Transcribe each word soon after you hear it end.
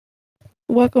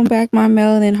Welcome back, my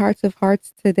melanin hearts of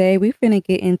hearts. Today we finna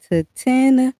get into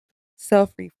 10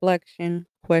 self-reflection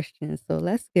questions. So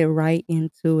let's get right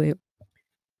into it.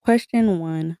 Question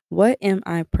one: what am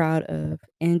I proud of?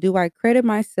 And do I credit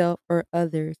myself or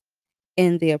others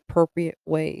in the appropriate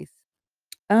ways?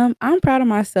 I'm proud of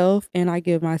myself and I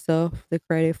give myself the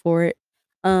credit for it.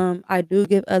 I do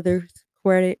give others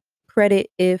credit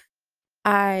if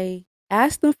I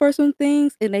ask them for some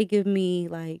things and they give me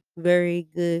like very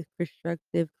good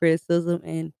constructive criticism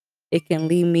and it can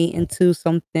lead me into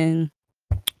something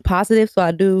positive. So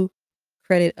I do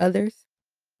credit others.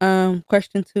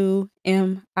 Question two,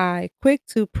 am I quick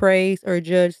to praise or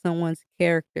judge someone's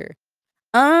character?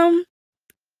 Um,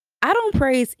 I don't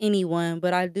praise anyone,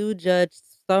 but I do judge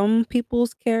some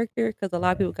people's character because a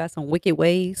lot of people got some wicked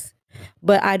ways.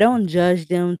 But I don't judge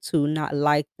them to not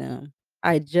like them.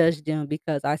 I judge them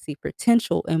because I see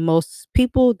potential in most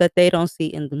people that they don't see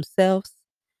in themselves.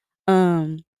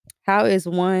 Um, how is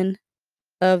one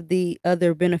of the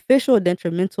other beneficial or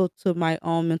detrimental to my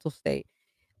own mental state?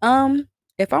 Um,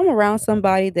 if I'm around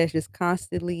somebody that's just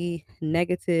constantly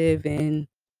negative and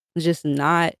just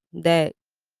not that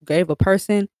great of a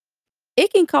person,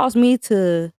 it can cause me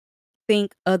to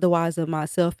think otherwise of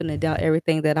myself and to doubt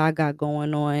everything that I got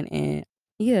going on, and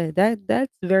yeah,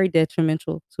 that's very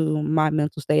detrimental to my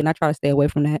mental state, and I try to stay away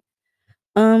from that.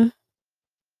 Um,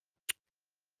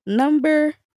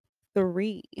 number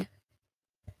 3,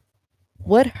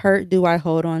 what hurt do I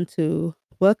hold on to?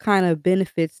 What kind of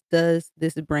benefits does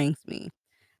this brings me?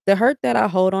 The hurt that I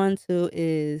hold on to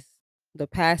is the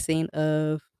passing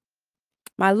of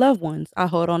my loved ones. I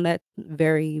hold on that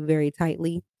very, very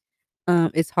tightly.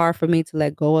 It's hard for me to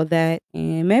let go of that,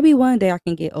 and maybe one day I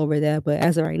can get over that, but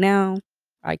as of right now,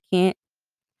 I can't.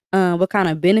 What kind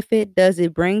of benefit does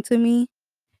it bring to me?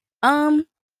 Um,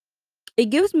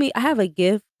 it gives me I have a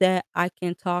gift that I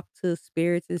can talk to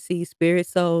spirits and see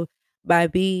spirits. So by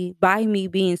me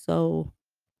being so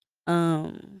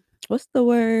what's the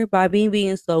word? By me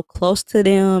being so close to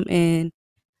them and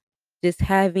just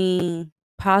having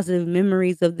positive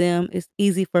memories of them, it's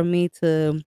easy for me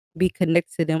to be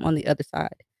connected to them on the other side.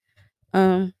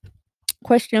 Um,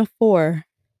 question 4: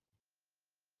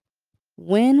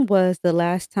 when was the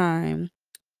last time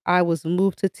I was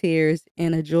moved to tears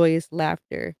and a joyous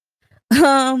laughter?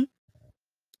 Um,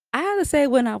 I have to say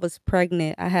when I was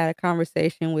pregnant, I had a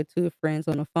conversation with 2 friends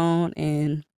on the phone,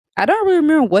 and I don't really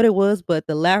remember what it was, but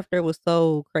the laughter was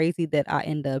so crazy that I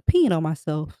ended up peeing on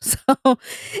myself. So,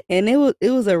 and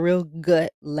it was a real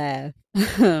gut laugh.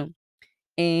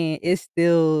 And it's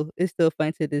still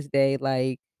fun to this day,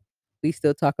 like, we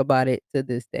still talk about it to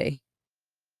this day.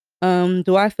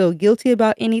 Do I feel guilty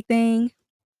about anything?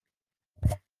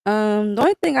 The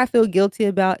only thing I feel guilty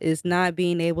about is not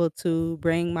being able to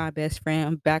bring my best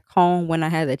friend back home when I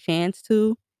had the chance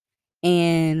to,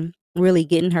 and really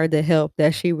getting her the help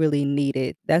that she really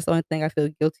needed. That's the only thing I feel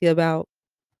guilty about.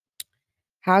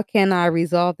 How can I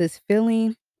resolve this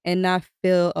feeling and not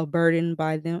feel a burden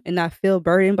by them and not feel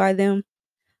burdened by them?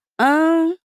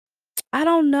 Um, I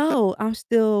don't know. I'm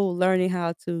still learning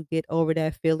how to get over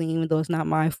that feeling, even though it's not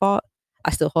my fault. I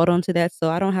still hold on to that,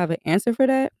 so I don't have an answer for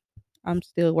that. I'm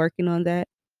still working on that.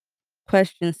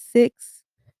 Question 6: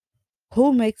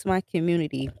 who makes my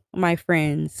community? My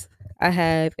friends. I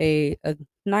have a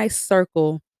nice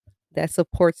circle that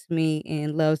supports me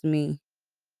and loves me.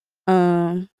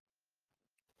 Um,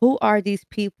 who are these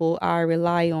people I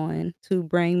rely on to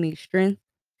bring me strength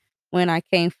when I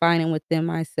can't find it within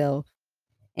myself?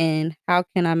 And how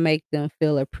can I make them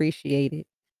feel appreciated?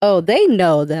 Oh, they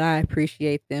know that I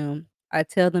appreciate them. I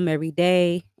tell them every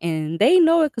day, and they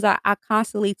know it because I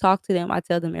constantly talk to them. I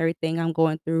tell them everything I'm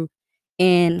going through,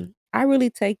 and I really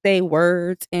take their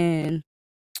words and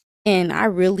I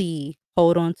really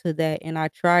hold on to that, and I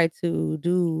try to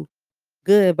do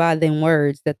good by them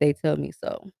words that they tell me.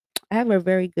 So I have a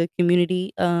very good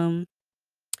community.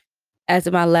 As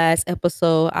in my last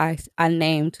episode, I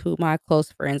named who my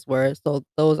close friends were, so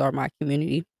those are my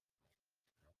community.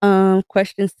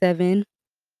 Question 7: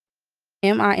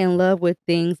 am I in love with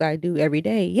things I do every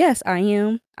day? Yes, I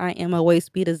am. I am a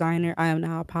waist bead designer. I am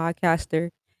now a podcaster,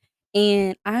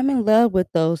 and I'm in love with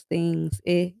those things.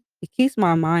 It keeps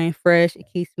my mind fresh. It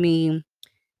keeps me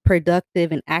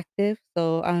productive and active.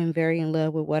 So I'm very in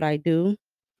love with what I do.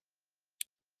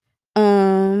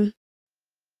 Um,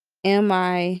 am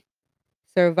I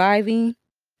surviving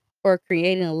or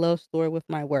creating a love story with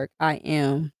my work? I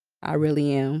am. I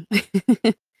really am.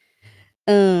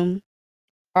 um,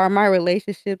 are my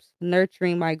relationships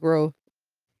nurturing my growth?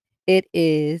 It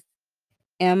is.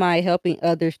 Am I helping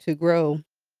others to grow?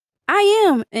 I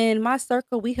am. In my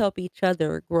circle, we help each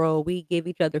other grow. We give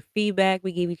each other feedback.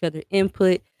 We give each other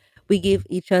input. We give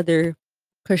each other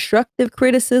constructive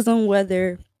criticism,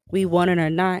 whether we want it or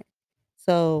not.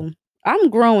 So I'm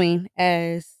growing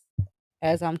as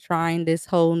I'm trying this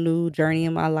whole new journey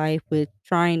in my life with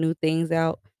trying new things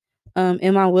out.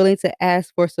 Am I willing to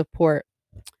ask for support?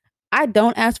 I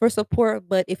don't ask for support,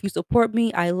 but if you support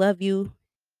me, I love you.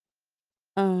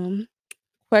 Um,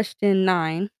 question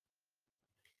 9.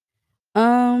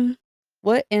 Um,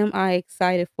 what am I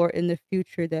excited for in the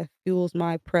future that fuels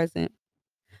my present?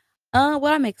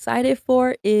 What I'm excited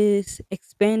for is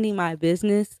expanding my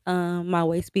business, my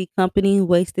waist speed company,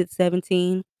 Wasted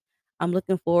 17. I'm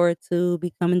looking forward to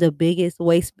becoming the biggest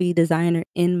waist bead designer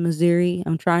in Missouri.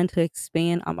 I'm trying to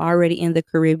expand. I'm already in the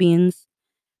Caribbeans,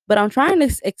 but I'm trying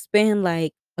to expand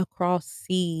like across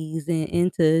seas and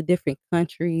into different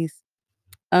countries.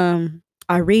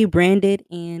 I rebranded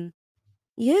and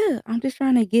yeah, I'm just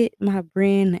trying to get my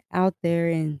brand out there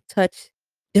and touch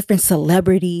different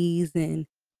celebrities and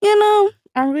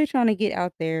I'm really trying to get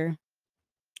out there.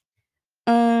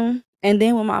 And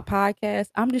then with my podcast,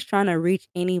 I'm just trying to reach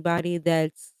anybody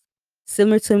that's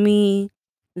similar to me,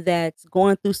 that's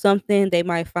going through something. They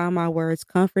might find my words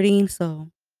comforting. So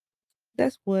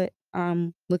that's what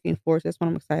I'm looking for. So that's what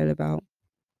I'm excited about.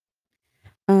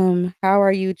 How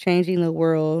are you changing the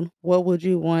world? What would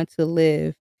you want to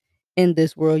live in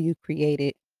this world you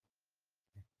created?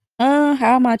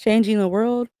 How am I changing the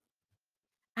world?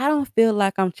 I don't feel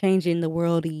like I'm changing the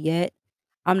world yet.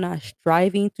 I'm not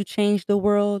striving to change the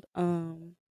world.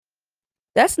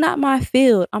 That's not my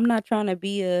field. I'm not trying to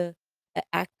be a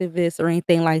activist or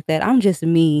anything like that. I'm just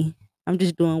me. I'm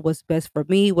just doing what's best for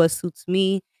me, what suits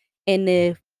me. And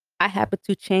if I happen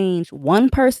to change one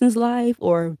person's life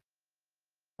or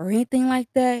anything like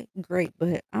that, great.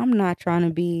 But I'm not trying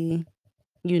to be,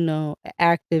 an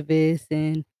activist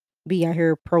and be out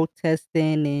here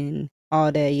protesting and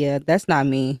all that. Yeah, that's not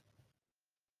me.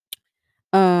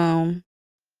 Um,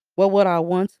 what would I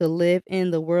want to live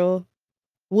in the world?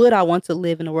 Would I want to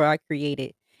live in the world I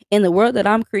created? In the world that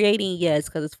I'm creating, yes,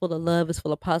 because it's full of love, it's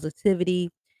full of positivity,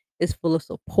 it's full of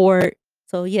support.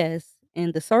 So yes,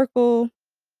 in the circle,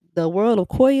 the world of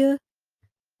Koya,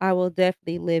 I will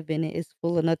definitely live in it. It's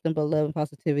full of nothing but love and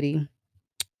positivity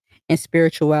and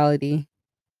spirituality.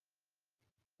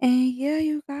 And yeah,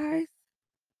 you guys.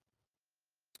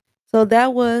 So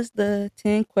that was the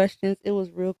 10 questions. It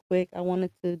was real quick. I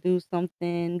wanted to do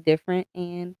something different.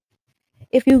 And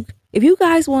if you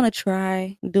guys want to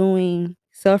try doing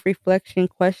self-reflection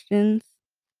questions,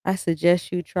 I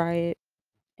suggest you try it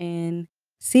and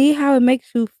see how it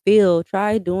makes you feel.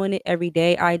 Try doing it every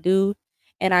day. I do.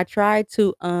 And I try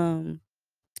to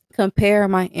compare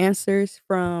my answers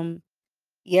from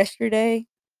yesterday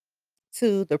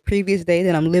to the previous day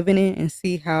that I'm living in and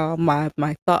see how my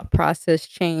thought process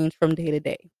changed from day to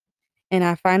day. And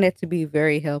I find that to be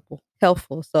very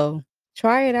helpful. So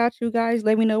try it out, you guys.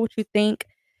 Let me know what you think.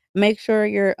 Make sure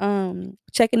you're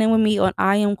checking in with me on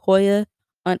I am Koya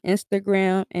on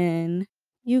Instagram. And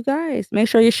you guys, make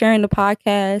sure you're sharing the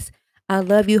podcast. I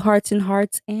love you, hearts and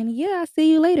hearts. And yeah, I'll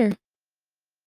see you later.